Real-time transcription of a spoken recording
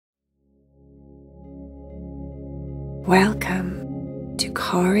Welcome to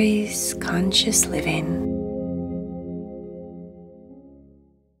Corrie's Conscious Living.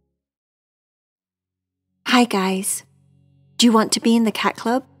 Hi guys, do you want to be in the cat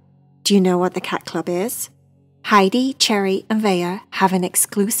club? Do you know what the cat club is? Heidi, Cherry and Vaya have an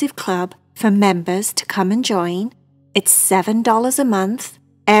exclusive club for members to come and join. It's $7 a month.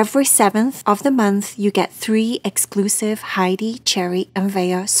 Every 7th of the month you get 3 exclusive Heidi, Cherry and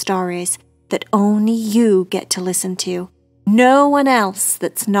Vaya stories that only you get to listen to. No one else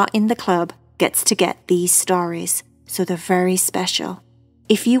that's not in the club gets to get these stories, so they're very special.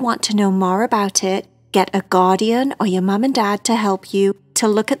 If you want to know more about it, get a guardian or your mum and dad to help you to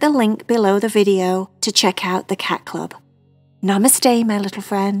look at the link below the video to check out the cat club. Namaste, my little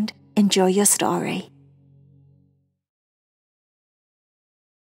friend. Enjoy your story.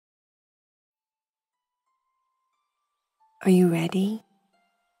 Are you ready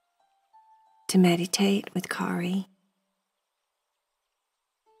to meditate with Corrie?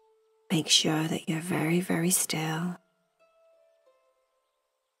 Make sure that you're very, very still,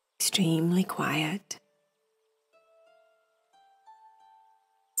 extremely quiet,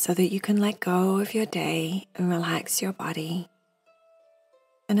 so that you can let go of your day and relax your body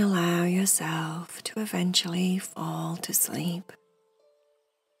and allow yourself to eventually fall to sleep.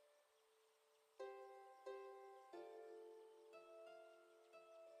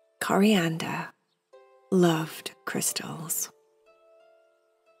 Corrianda loved crystals.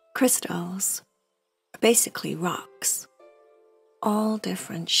 Crystals are basically rocks, all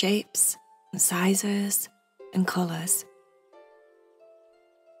different shapes and sizes and colours.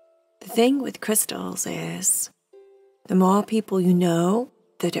 The thing with crystals is, the more people you know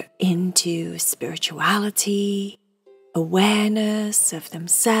that are into spirituality, awareness of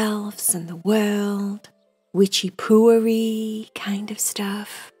themselves and the world, witchy-pooery kind of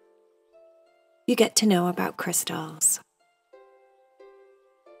stuff, you get to know about crystals.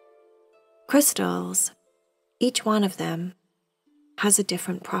 Crystals, each one of them, has a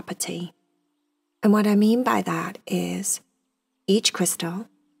different property. And what I mean by that is each crystal,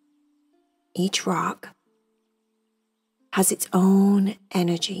 each rock, has its own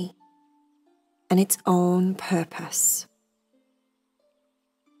energy and its own purpose.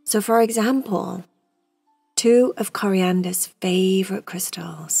 So for example, 2 of Corrianda's favourite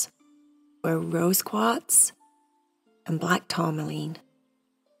crystals were rose quartz and black tourmaline.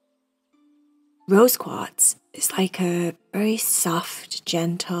 Rose quartz is like a very soft,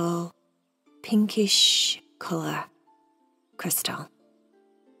 gentle, pinkish colour crystal.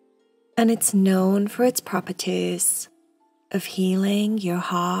 And it's known for its properties of healing your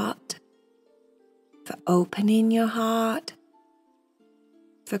heart, for opening your heart,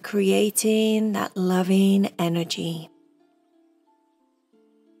 for creating that loving energy.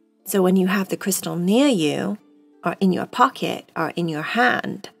 So when you have the crystal near you, or in your pocket, or in your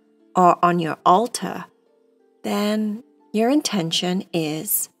hand, or on your altar, then your intention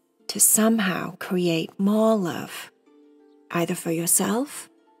is to somehow create more love, either for yourself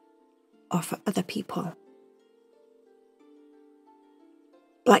or for other people.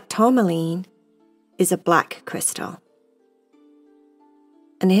 Black tourmaline is a black crystal,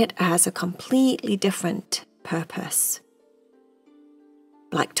 and it has a completely different purpose.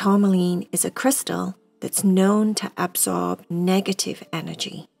 Black tourmaline is a crystal that's known to absorb negative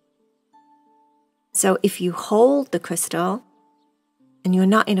energy. So if you hold the crystal and you're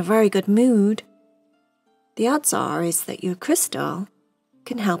not in a very good mood, the odds are is that your crystal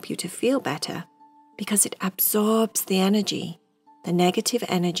can help you to feel better because it absorbs the energy, the negative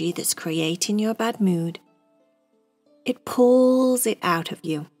energy that's creating your bad mood. It pulls it out of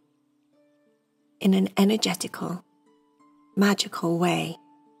you in an energetical, magical way.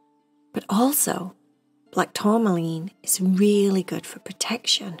 But also, black tourmaline is really good for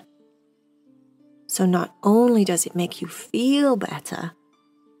protection. So not only does it make you feel better,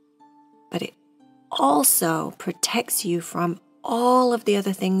 but it also protects you from all of the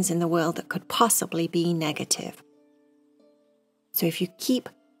other things in the world that could possibly be negative. So if you keep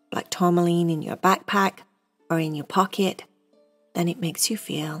black tourmaline in your backpack or in your pocket, then it makes you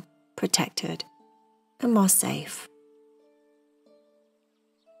feel protected and more safe.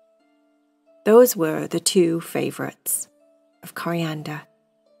 Those were the 2 favourites of Corrianda.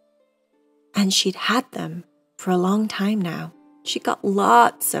 And she'd had them for a long time now. She got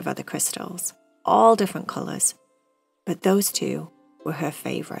lots of other crystals, all different colours, but those 2 were her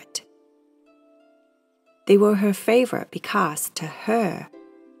favourite. They were her favourite because, to her,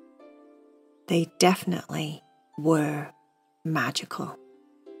 they definitely were magical.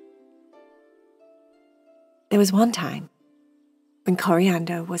 There was one time when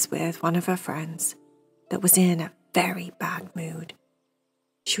Corrianda was with one of her friends that was in a very bad mood.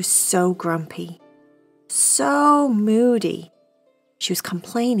 She was so grumpy, so moody. She was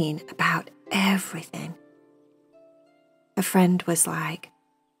complaining about everything. A friend was like,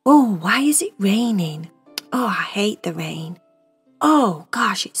 "Oh, why is it raining? Oh, I hate the rain. Oh,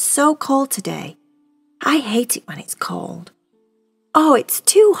 gosh, it's so cold today. I hate it when it's cold. Oh, it's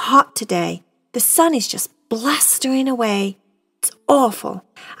too hot today. The sun is just blustering away. It's awful.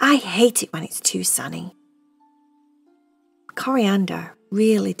 I hate it when it's too sunny." Corrianda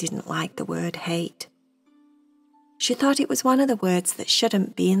really didn't like the word hate. She thought it was one of the words that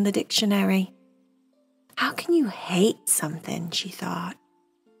shouldn't be in the dictionary. How can you hate something, she thought.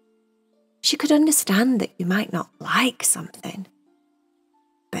 She could understand that you might not like something,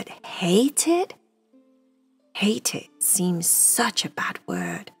 but hate it? Hate it seems such a bad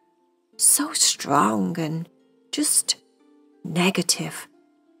word, so strong and just negative.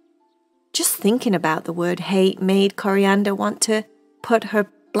 Just thinking about the word hate made Corrianda want to put her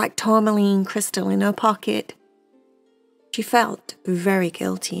black tourmaline crystal in her pocket. She felt very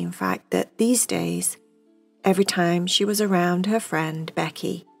guilty, in fact, that these days, every time she was around her friend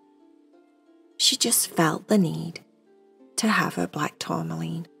Becky, she just felt the need to have her black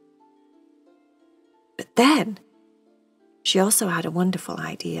tourmaline. But then, she also had a wonderful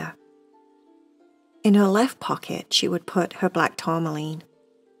idea. In her left pocket, she would put her black tourmaline.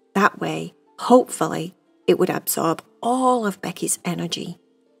 That way, hopefully, it would absorb all of Becky's energy,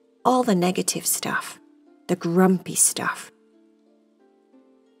 all the negative stuff, the grumpy stuff.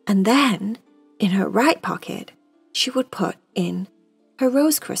 And then, in her right pocket, she would put in her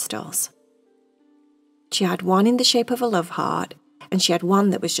rose crystals. She had one in the shape of a love heart, and she had one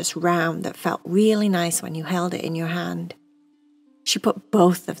that was just round that felt really nice when you held it in your hand. She put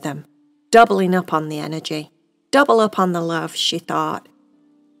both of them, doubling up on the energy, double up on the love, she thought.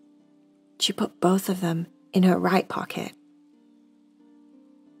 She put both of them in her right pocket.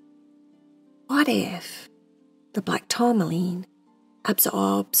 What if the black tourmaline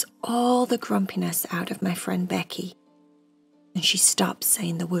absorbs all the grumpiness out of my friend Becky and she stops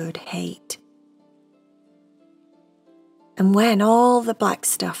saying the word hate? And when all the black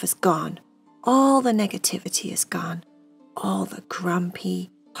stuff is gone, all the negativity is gone, all the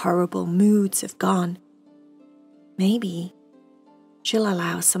grumpy, horrible moods have gone, maybe she'll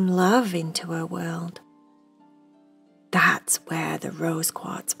allow some love into her world. That's where the rose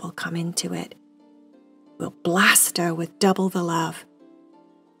quartz will come into it. We'll blast her with double the love.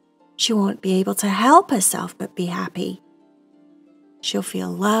 She won't be able to help herself but be happy. She'll feel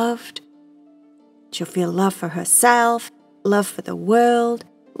loved. She'll feel love for herself, love for the world,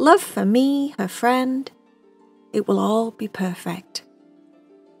 love for me, her friend. It will all be perfect.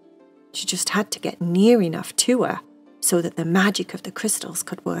 She just had to get near enough to her so that the magic of the crystals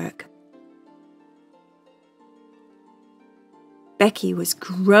could work. Becky was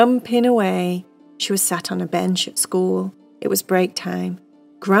grumping away. She was sat on a bench at school. It was break time.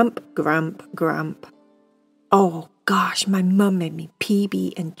 Grump, grump, grump. Oh gosh, my mum made me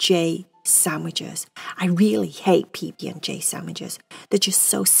PB&J sandwiches. I really hate PB&J sandwiches. They're just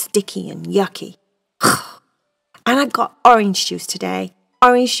so sticky and yucky. And I got orange juice today.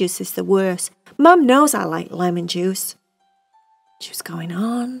 Orange juice is the worst. Mum knows I like lemon juice. She was going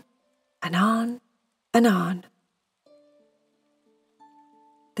on and on and on.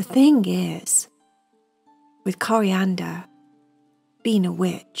 The thing is, with Corrianda being a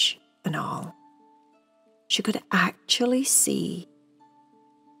witch and all, she could actually see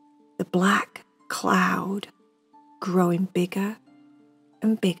the black cloud growing bigger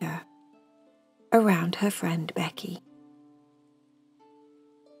and bigger around her friend Becky.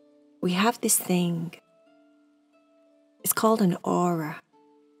 We have this thing. It's called an aura.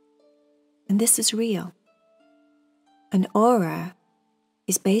 And this is real. An aura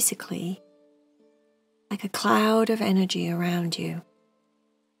is basically like a cloud of energy around you.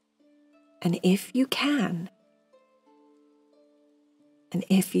 And if you can, and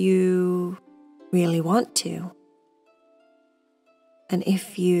if you really want to, and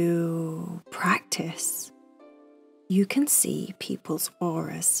if you practice, you can see people's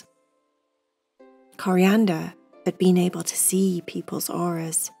auras. Corrianda had been able to see people's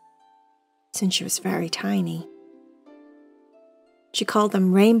auras since she was very tiny. She called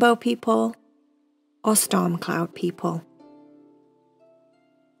them rainbow people or storm cloud people.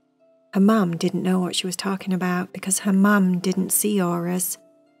 Her mum didn't know what she was talking about because her mum didn't see auras,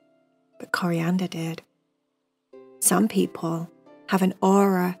 but Corrianda did. Some people have an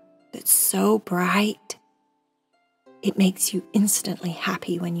aura that's so bright, it makes you instantly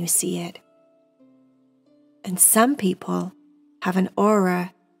happy when you see it. And some people have an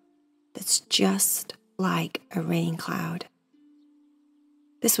aura that's just like a rain cloud.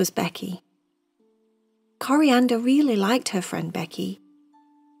 This was Becky. Corrianda really liked her friend Becky,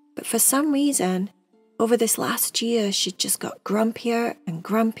 but for some reason, over this last year, she'd just got grumpier and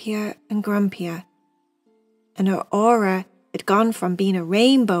grumpier and grumpier. And her aura had gone from being a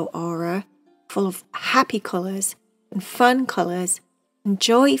rainbow aura, full of happy colours and fun colours and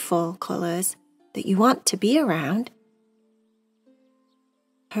joyful colours that you want to be around.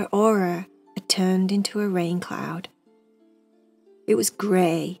 Her aura had turned into a rain cloud. It was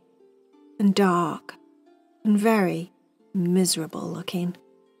grey and dark and very miserable looking.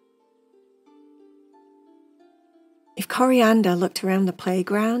 If Corrianda looked around the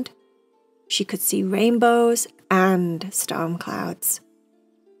playground, she could see rainbows and storm clouds.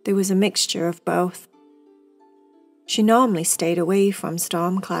 There was a mixture of both. She normally stayed away from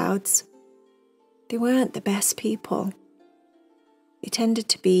storm clouds. They weren't the best people. They tended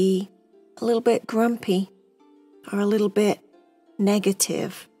to be a little bit grumpy or a little bit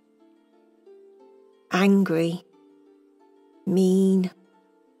negative, angry, mean,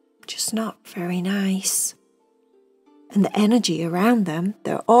 just not very nice. And the energy around them,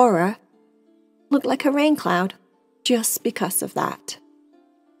 their aura, looked like a rain cloud just because of that.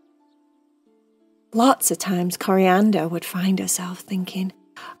 Lots of times Corrianda would find herself thinking,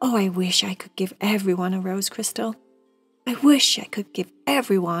 oh, I wish I could give everyone a rose crystal. I wish I could give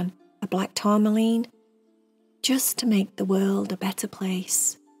everyone a black tourmaline just to make the world a better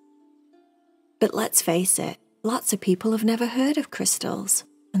place. But let's face it, lots of people have never heard of crystals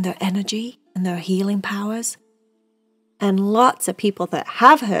and their energy and their healing powers. And lots of people that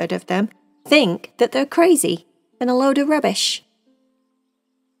have heard of them think that they're crazy and a load of rubbish.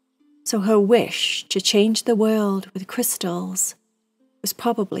 So her wish to change the world with crystals was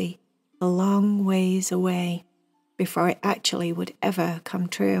probably a long ways away before it actually would ever come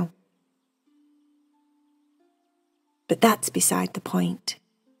true. But that's beside the point.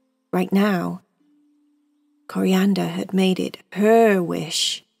 Right now, Corrianda had made it her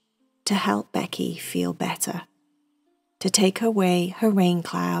wish to help Becky feel better, to take away her rain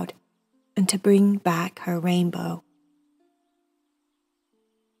cloud and to bring back her rainbow.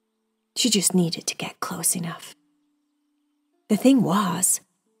 She just needed to get close enough. The thing was,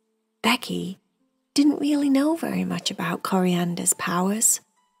 Becky didn't really know very much about Corrianda's powers.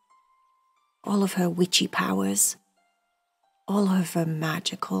 All of her witchy powers, all of her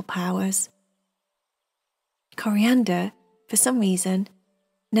magical powers. Corrianda, for some reason,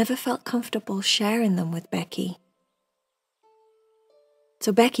 never felt comfortable sharing them with Becky.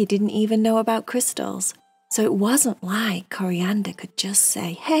 So Becky didn't even know about crystals. So it wasn't like Corrianda could just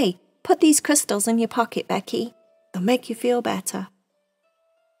say, hey, put these crystals in your pocket, Becky. They'll make you feel better.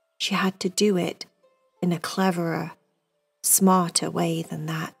 She had to do it in a cleverer, smarter way than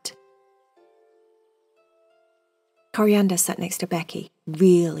that. Corrianda sat next to Becky,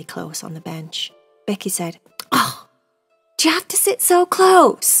 really close on the bench. Becky said, oh, do you have to sit so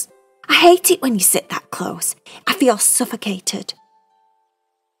close? I hate it when you sit that close. I feel suffocated.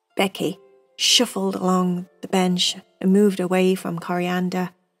 Becky shuffled along the bench and moved away from Corrianda.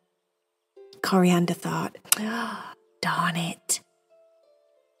 Corrianda thought, oh, darn it.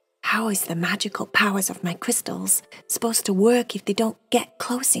 How is the magical powers of my crystals supposed to work if they don't get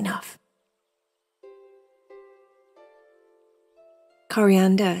close enough?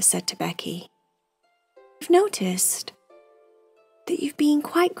 Corrianda said to Becky, I've noticed that you've been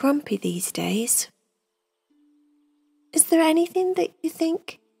quite grumpy these days. Is there anything that you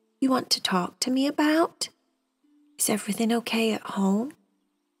think you want to talk to me about? Is everything okay at home?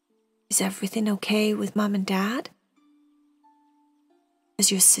 Is everything okay with Mum and Dad?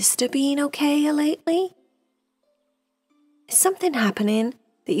 Has your sister been okay lately? Is something happening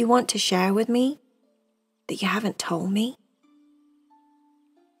that you want to share with me that you haven't told me?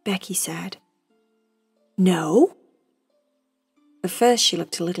 Becky said, no. At first she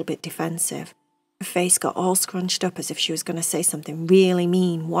looked a little bit defensive. Her face got all scrunched up as if she was going to say something really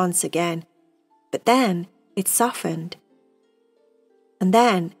mean once again. But then it softened. And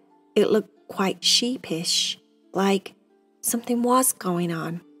then it looked quite sheepish, like something was going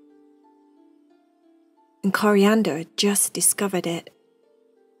on. And Corrianda had just discovered it.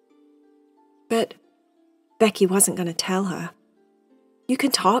 But Becky wasn't going to tell her. You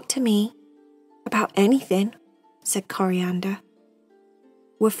can talk to me about anything, said Corrianda.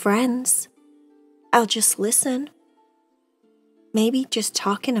 We're friends. I'll just listen. Maybe just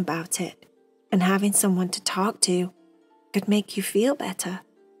talking about it and having someone to talk to could make you feel better.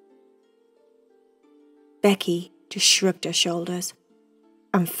 Becky just shrugged her shoulders.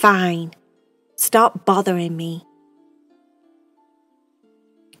 I'm fine. Stop bothering me.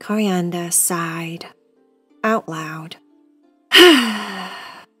 Corrianda sighed out loud.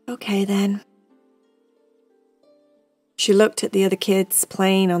 Okay then. She looked at the other kids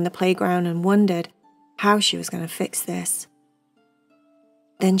playing on the playground and wondered how she was going to fix this.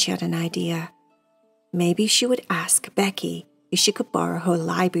 Then she had an idea. Maybe she would ask Becky if she could borrow her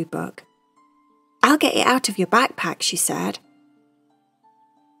library book. "I'll get it out of your backpack," she said.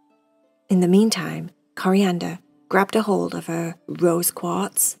 In the meantime, Corrianda grabbed a hold of her rose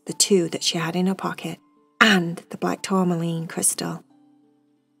quartz, the two that she had in her pocket, and the black tourmaline crystal.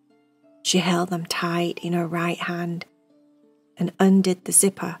 She held them tight in her right hand and undid the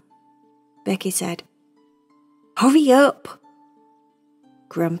zipper. Becky said, "Hurry up!"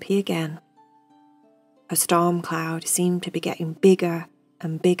 Grumpy again. A storm cloud seemed to be getting bigger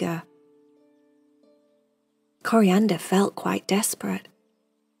and bigger. Corrianda felt quite desperate.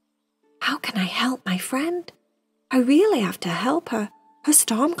 How can I help my friend? I really have to help her. Her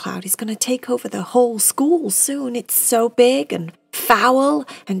storm cloud is going to take over the whole school soon. It's so big and foul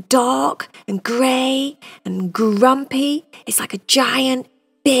and dark and grey and grumpy. It's like a giant,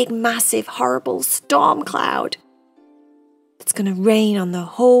 big, massive, horrible storm cloud. It's going to rain on the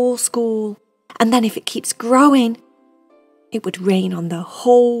whole school. And then if it keeps growing, it would rain on the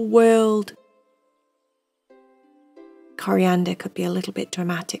whole world. Corrianda could be a little bit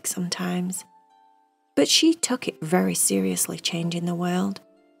dramatic sometimes, but she took it very seriously, changing the world.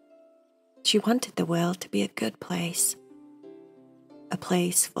 She wanted the world to be a good place, a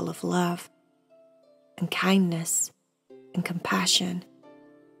place full of love and kindness and compassion.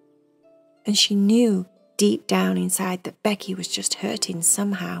 And she knew deep down inside that Becky was just hurting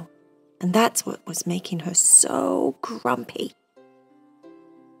somehow, and that's what was making her so grumpy.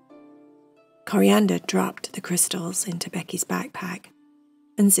 Corrianda dropped the crystals into Becky's backpack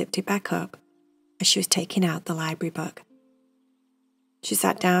and zipped it back up as she was taking out the library book. She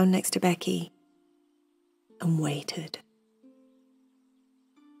sat down next to Becky and waited.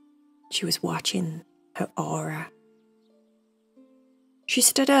 She was watching her aura. She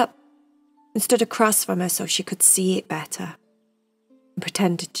stood up and stood across from her so she could see it better and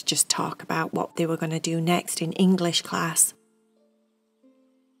pretended to just talk about what they were going to do next in English class.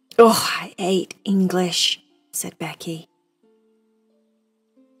 "Oh, I hate English," said Becky.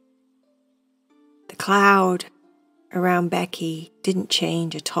 The cloud around Becky didn't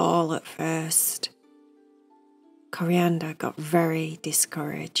change at all at first. Corrianda got very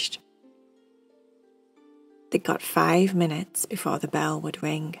discouraged. They got 5 minutes before the bell would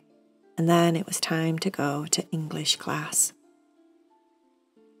ring, and then it was time to go to English class.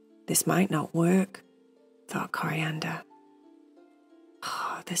 This might not work, thought Corrianda.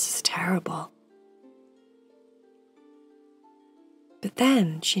 Oh, this is terrible. But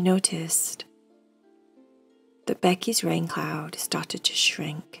then she noticed that Becky's rain cloud started to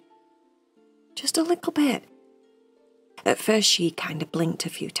shrink. Just a little bit. At first she kind of blinked a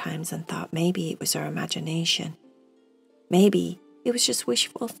few times and thought maybe it was her imagination. Maybe it was just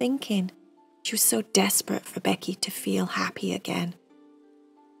wishful thinking. She was so desperate for Becky to feel happy again.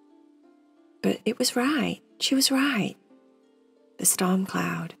 But it was right. She was right. The storm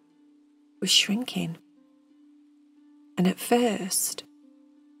cloud was shrinking. And at first,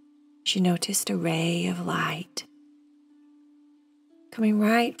 she noticed a ray of light coming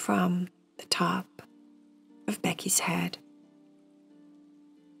right from the top of Becky's head.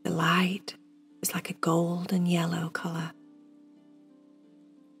 The light was like a golden yellow colour.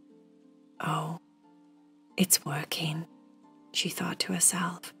 Oh, it's working, she thought to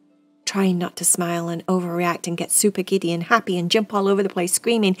herself, trying not to smile and overreact and get super giddy and happy and jump all over the place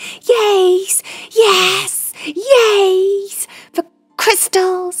screaming, "Yes! Yes! Yes! For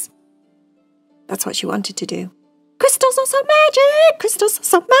crystals!" That's what she wanted to do. Crystals are so magic! Crystals are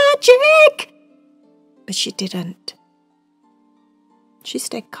so magic! But she didn't. She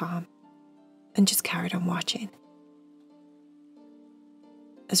stayed calm and just carried on watching.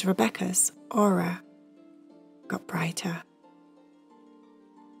 As Rebecca's aura got brighter.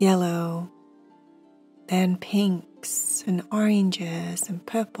 Yellow, then pinks and oranges and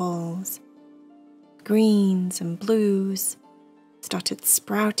purples, greens and blues started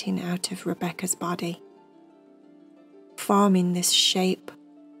sprouting out of Rebecca's body, forming this shape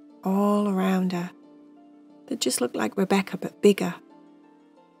all around her that just looked like Rebecca but bigger.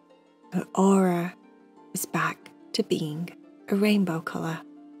 Her aura was back to being a rainbow colour.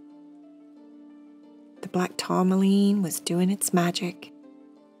 The black tourmaline was doing its magic.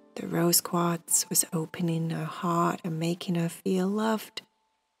 The rose quartz was opening her heart and making her feel loved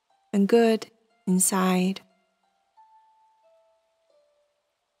and good inside.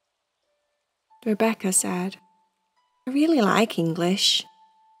 Rebecca said, "I really like English.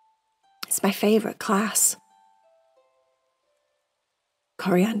 It's my favourite class.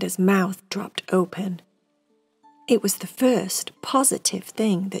 Corrianda's mouth dropped open. It was the first positive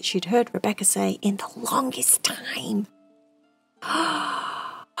thing that she'd heard Rebecca say in the longest time.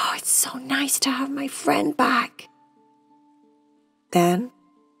 Oh, it's so nice to have my friend back. Then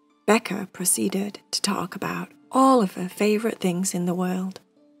Becca proceeded to talk about all of her favourite things in the world,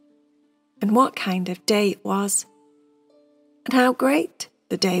 and what kind of day it was, and how great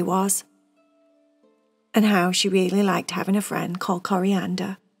the day was, and how she really liked having a friend called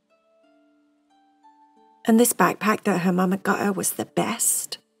Corrianda. And this backpack that her mum had got her was the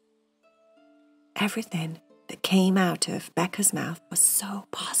best. Everything that came out of Becca's mouth was so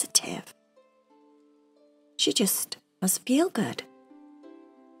positive. She just must feel good.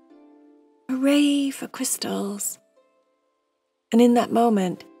 Hooray for crystals. And in that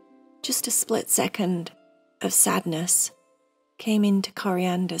moment, just a split second of sadness came into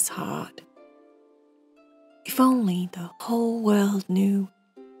Corrianda's heart. If only the whole world knew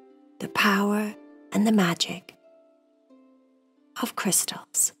the power and the magic of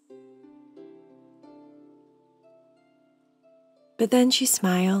crystals. But then she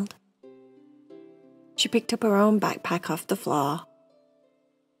smiled. She picked up her own backpack off the floor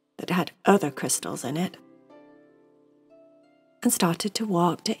that had other crystals in it and started to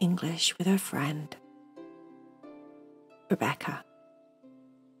walk to English with her friend, Rebecca,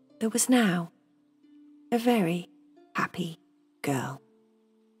 that was now a very happy girl.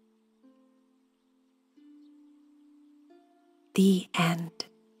 The end.